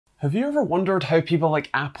Have you ever wondered how people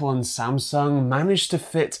like Apple and Samsung manage to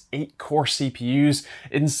fit 8-core CPUs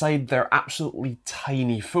inside their absolutely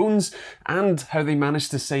tiny phones, and how they manage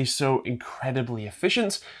to stay so incredibly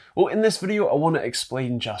efficient? Well, in this video, I want to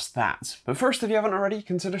explain just that. But first, if you haven't already,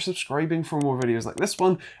 consider subscribing for more videos like this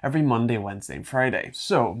one every Monday, Wednesday, and Friday.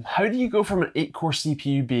 So, how do you go from an 8-core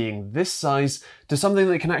CPU being this size to something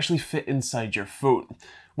that can actually fit inside your phone?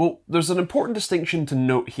 Well, there's an important distinction to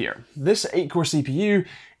note here. This 8-core CPU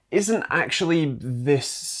isn't actually this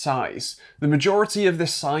size. The majority of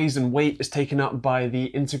this size and weight is taken up by the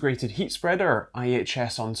integrated heat spreader,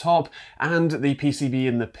 IHS, on top, and the PCB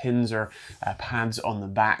and the pins or pads on the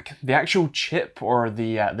back. The actual chip, or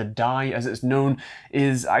the die as it's known,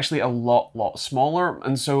 is actually a lot smaller,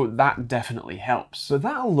 and so that definitely helps. But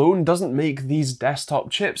that alone doesn't make these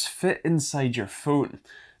desktop chips fit inside your phone.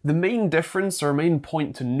 The main difference, or main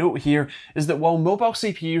point to note here, is that while mobile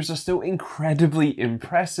CPUs are still incredibly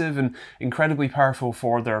impressive and incredibly powerful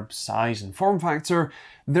for their size and form factor,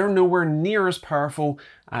 they're nowhere near as powerful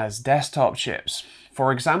as desktop chips.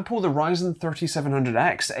 For example, the Ryzen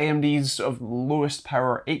 3700X, AMD's sort of lowest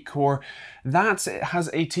power 8-core, that has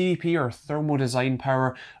a TDP, or thermal design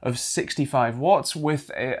power, of 65 watts with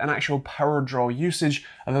an actual power draw usage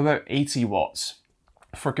of about 80 watts.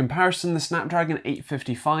 For comparison, the Snapdragon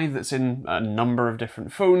 855 that's in a number of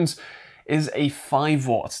different phones is a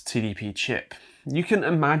 5-watt TDP chip. You can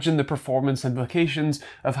imagine the performance implications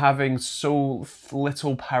of having so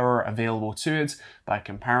little power available to it by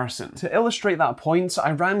comparison. To illustrate that point,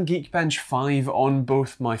 I ran Geekbench 5 on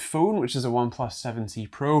both my phone, which is a OnePlus 7T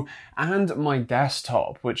Pro, and my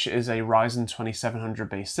desktop, which is a Ryzen 2700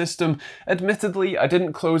 based system. Admittedly, I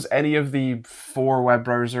didn't close any of the 4 web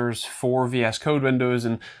browsers, 4 VS Code windows,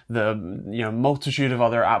 and the multitude of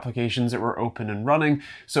other applications that were open and running,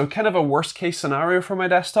 so kind of a worst case scenario for my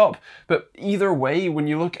desktop. But either way, when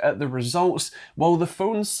you look at the results, while the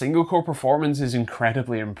phone's single-core performance is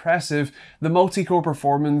incredibly impressive, the multi-core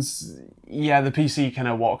performance, yeah, the PC kind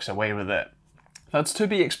of walks away with it. That's to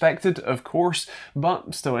be expected, of course,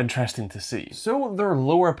 but still interesting to see. So they're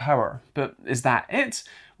lower power, but is that it?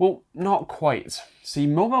 Well, not quite. See,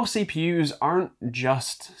 mobile CPUs aren't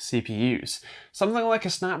just CPUs. Something like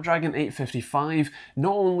a Snapdragon 855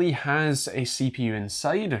 not only has a CPU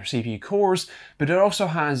inside, or CPU cores, but it also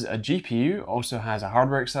has a GPU, also has a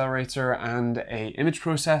hardware accelerator and an image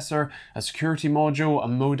processor, a security module, a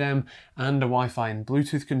modem, and a Wi-Fi and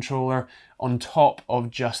Bluetooth controller on top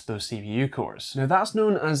of just those CPU cores. Now that's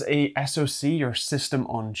known as a SoC, or system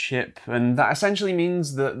on chip, and that essentially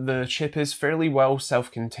means that the chip is fairly well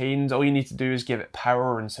self-contained. All you need to do is give it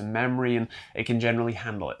power and some memory, and it can generally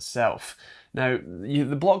handle itself. Now,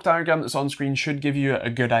 the block diagram that's on screen should give you a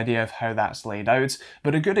good idea of how that's laid out,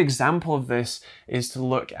 but a good example of this is to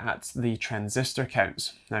look at the transistor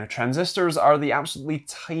counts. Now, transistors are the absolutely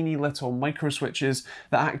tiny little microswitches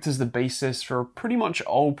that act as the basis for pretty much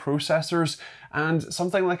all processors, and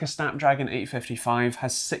something like a Snapdragon 855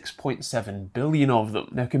 has 6.7 billion of them.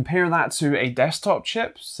 Now compare that to a desktop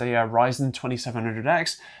chip, say a Ryzen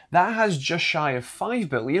 2700X, that has just shy of 5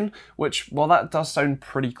 billion, which, while that does sound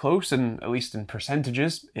pretty close, and at least in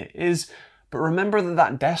percentages, it is, but remember that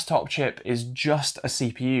that desktop chip is just a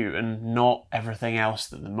CPU and not everything else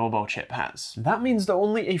that the mobile chip has. That means that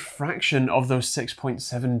only a fraction of those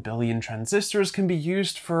 6.7 billion transistors can be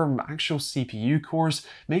used for actual CPU cores,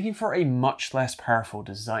 making for a much less powerful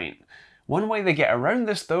design. One way they get around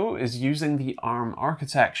this, though, is using the ARM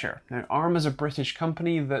architecture. Now, ARM is a British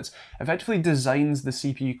company that effectively designs the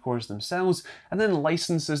CPU cores themselves and then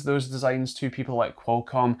licenses those designs to people like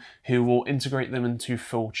Qualcomm, who will integrate them into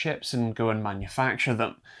full chips and go and manufacture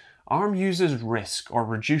them. ARM uses RISC, or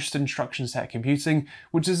Reduced Instruction Set Computing,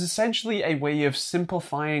 which is essentially a way of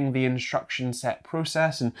simplifying the instruction set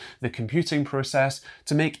process and the computing process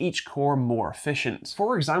to make each core more efficient.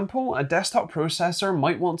 For example, a desktop processor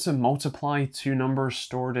might want to multiply 2 numbers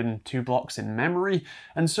stored in 2 blocks in memory,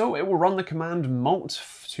 and so it will run the command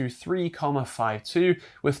mult23,52,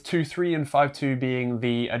 with 23 and 52 being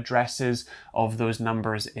the addresses of those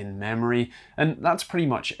numbers in memory, and that's pretty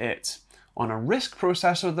much it. On a RISC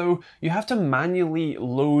processor, though, you have to manually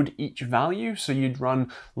load each value, so you'd run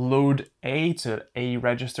load A to A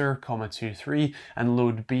register, 23, and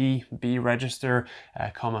load B register,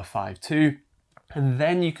 52. And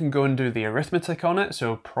then you can go and do the arithmetic on it,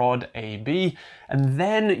 so prod AB, and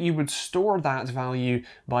then you would store that value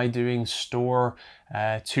by doing store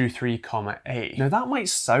 23, A. Now that might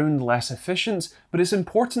sound less efficient, but it's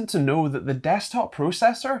important to know that the desktop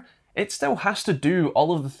processor, it still has to do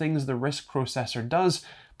all of the things the RISC processor does,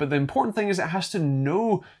 But the important thing is it has to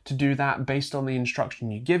know to do that based on the instruction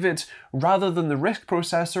you give it, rather than the RISC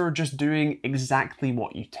processor just doing exactly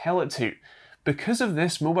what you tell it to. Because of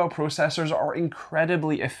this, mobile processors are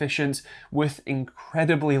incredibly efficient with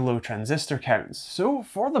incredibly low transistor counts. So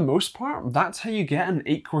for the most part, that's how you get an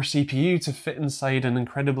 8-core CPU to fit inside an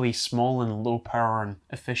incredibly small and low power and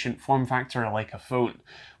efficient form factor like a phone.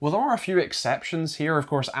 Well, there are a few exceptions here. Of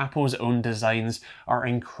course, Apple's own designs are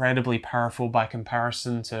incredibly powerful by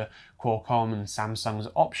comparison to Qualcomm and Samsung's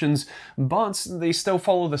options, but they still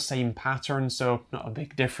follow the same pattern, so not a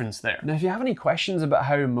big difference there. Now, if you have any questions about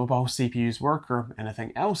how mobile CPUs work or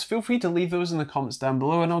anything else, feel free to leave those in the comments down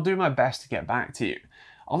below and I'll do my best to get back to you.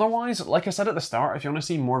 Otherwise, like I said at the start, if you want to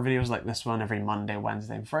see more videos like this one every Monday,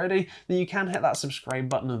 Wednesday and Friday, then you can hit that subscribe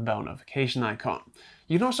button and the bell notification icon.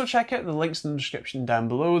 You can also check out the links in the description down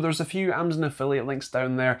below. There's a few Amazon affiliate links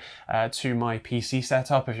down there to my PC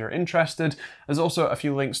setup if you're interested. There's also a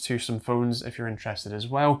few links to some phones if you're interested as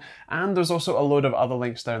well. And there's also a load of other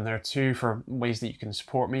links down there too for ways that you can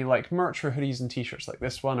support me, like merch for hoodies and t-shirts like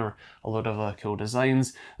this one, or a load of other cool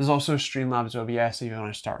designs. There's also Streamlabs OBS if you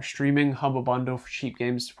want to start streaming, Humble Bundle for cheap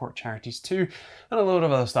games, support charities too, and a load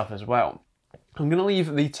of other stuff as well. I'm going to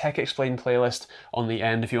leave the Tech Explained playlist on the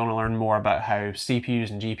end if you want to learn more about how CPUs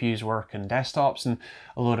and GPUs work and desktops and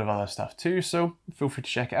a load of other stuff too, so feel free to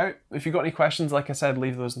check it out. If you've got any questions, like I said,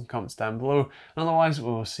 leave those in the comments down below, and otherwise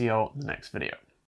we'll see you all in the next video.